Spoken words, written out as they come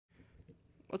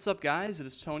What's up, guys? It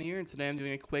is Tony here, and today I'm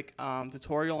doing a quick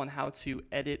tutorial on how to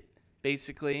edit,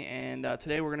 basically. And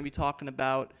today we're going to be talking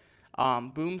about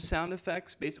boom sound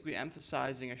effects, basically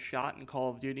emphasizing a shot in Call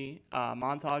of Duty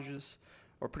montages,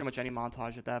 or pretty much any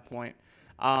montage at that point.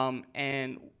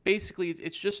 And basically,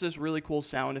 it's just this really cool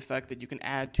sound effect that you can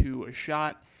add to a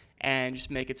shot and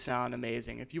just make it sound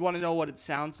amazing. If you want to know what it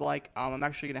sounds like, I'm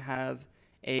actually going to have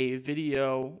a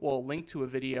video, well, link to a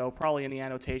video, probably in the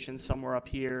annotations somewhere up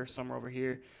here, somewhere over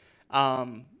here,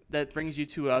 that brings you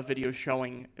to a video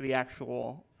showing the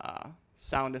actual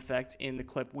sound effect in the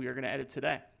clip we are going to edit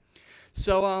today.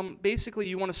 So basically,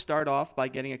 you want to start off by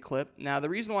getting a clip. Now, the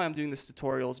reason why I'm doing this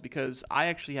tutorial is because I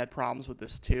actually had problems with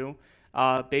this too,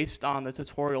 based on the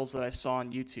tutorials that I saw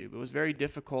on YouTube. It was very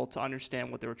difficult to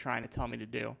understand what they were trying to tell me to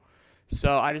do.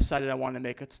 So I decided I wanted to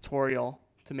make a tutorial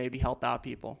to maybe help out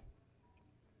people.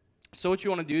 So what you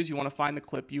want to do is you want to find the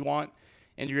clip you want,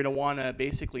 and you're going to want to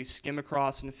basically skim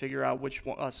across and figure out which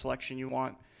selection you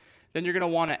want. Then you're going to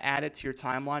want to add it to your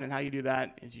timeline, and how you do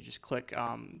that is you just click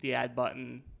the add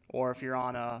button, or if you're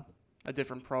on a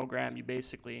different program, you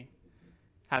basically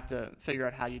have to figure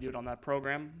out how you do it on that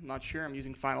program. I'm not sure. I'm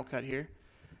using Final Cut here.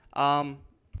 Don't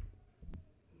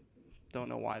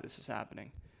know why this is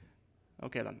happening.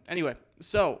 Okay then. Anyway,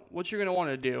 so what you're going to want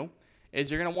to do is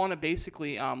you're going to want to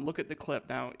basically look at the clip.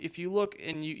 Now, if you look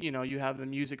and you have the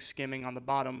music skimming on the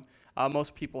bottom,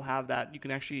 most people have that. You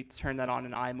can actually turn that on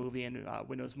in iMovie and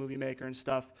Windows Movie Maker and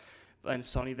stuff, and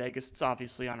Sony Vegas. It's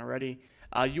obviously on already.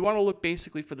 You want to look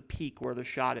basically for the peak where the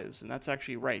shot is, and that's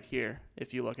actually right here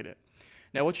if you look at it.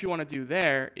 Now, what you want to do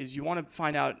there is you want to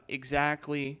find out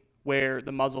exactly where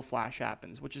the muzzle flash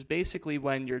happens, which is basically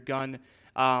when your gun,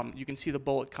 you can see the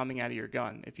bullet coming out of your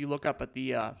gun. If you look up at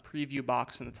the preview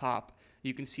box in the top,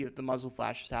 you can see that the muzzle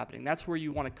flash is happening. That's where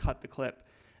you want to cut the clip.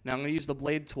 Now I'm going to use the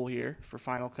blade tool here for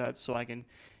Final Cut so I can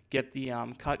get the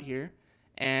cut here.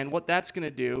 And what that's going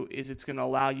to do is it's going to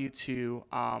allow you to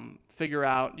figure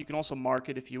out, you can also mark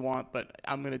it if you want, but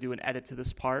I'm going to do an edit to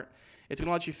this part. It's going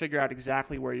to let you figure out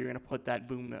exactly where you're going to put that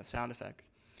boom sound effect.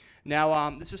 Now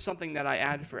this is something that I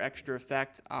add for extra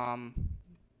effect.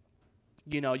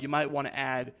 You might want to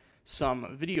add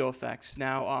some video effects.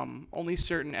 Now only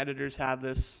certain editors have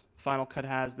this. Final Cut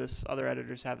has this. Other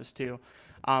editors have this too.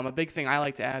 A big thing I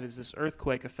like to add is this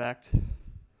earthquake effect.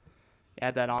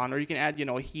 Add that on, or you can add,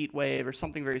 a heat wave or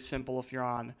something very simple if you're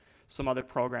on some other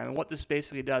program. And what this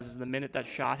basically does is the minute that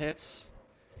shot hits,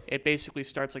 it basically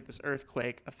starts like this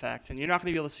earthquake effect. And you're not going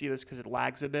to be able to see this because it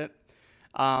lags a bit,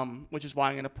 which is why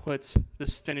I'm going to put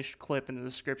this finished clip in the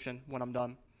description when I'm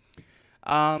done.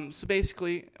 So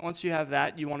basically, once you have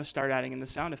that, you want to start adding in the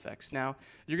sound effects. Now,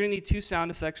 you're going to need two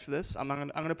sound effects for this. I'm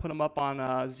going to put them up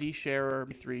on Z-Share or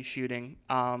B3 shooting.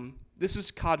 This is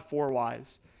COD 4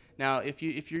 wise. Now, if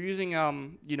you're using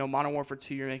Modern Warfare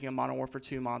 2, you're making a Modern Warfare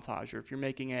 2 montage, or if you're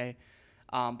making a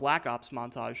Black Ops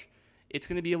montage, it's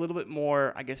going to be a little bit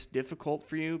more, I guess, difficult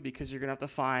for you because you're going to have to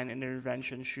find an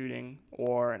intervention shooting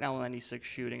or an L96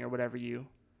 shooting or whatever you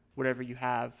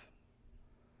have.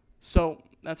 So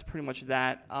that's pretty much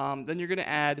that. Then you're going to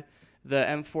add the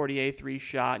M40A3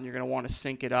 shot, and you're going to want to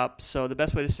sync it up. So the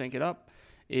best way to sync it up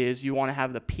is you want to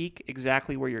have the peak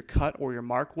exactly where your cut or your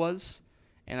mark was,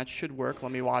 and that should work.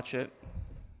 Let me watch it.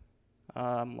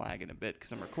 I'm lagging a bit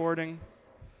because I'm recording.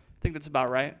 I think that's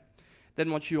about right.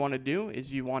 Then what you want to do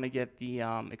is you want to get the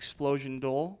explosion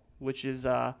dull, which is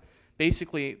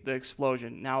basically the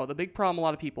explosion. Now, the big problem a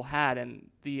lot of people had, and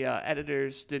the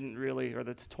editors didn't really, or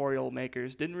the tutorial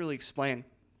makers didn't really explain,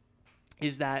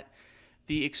 is that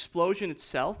the explosion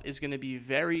itself is going to be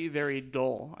very, very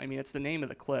dull. I mean, it's the name of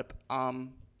the clip.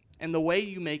 And the way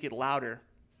you make it louder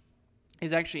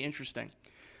is actually interesting.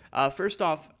 First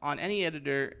off, on any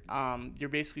editor, you're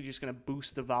basically just going to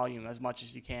boost the volume as much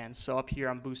as you can. So up here,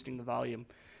 I'm boosting the volume.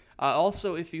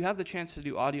 Also, if you have the chance to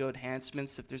do audio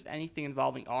enhancements, if there's anything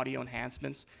involving audio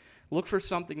enhancements, look for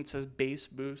something that says bass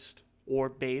boost or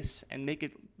bass and make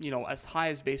it, as high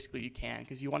as basically you can,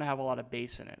 because you want to have a lot of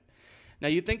bass in it. Now,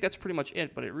 you'd think that's pretty much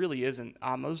it, but it really isn't.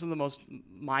 Those are the most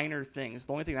minor things.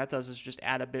 The only thing that does is just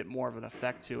add a bit more of an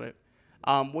effect to it.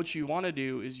 What you want to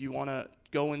do is you want to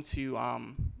go into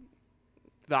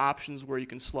the options where you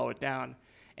can slow it down,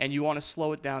 and you want to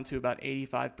slow it down to about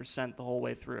 85% the whole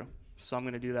way through. So I'm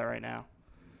going to do that right now.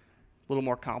 A little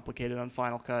more complicated on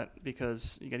Final Cut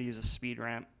because you got to use a speed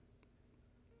ramp.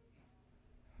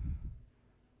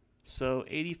 So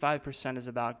 85% is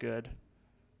about good.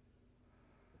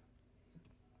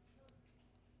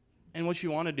 And what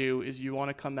you want to do is you want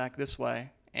to come back this way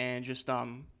and just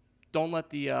don't let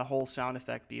the whole sound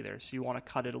effect be there. So you want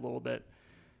to cut it a little bit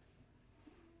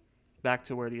back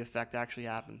to where the effect actually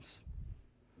happens.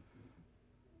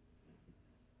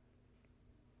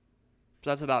 So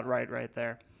that's about right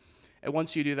there. And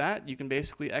once you do that, you can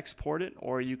basically export it,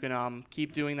 or you can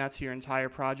keep doing that to your entire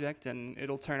project, and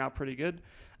it'll turn out pretty good.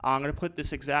 I'm going to put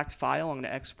this exact file, I'm going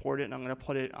to export it, and I'm going to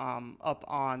put it up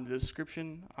on the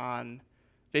description on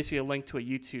basically a link to a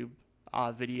YouTube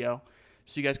video,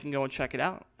 so you guys can go and check it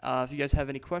out. If you guys have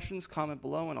any questions, comment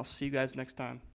below, and I'll see you guys next time.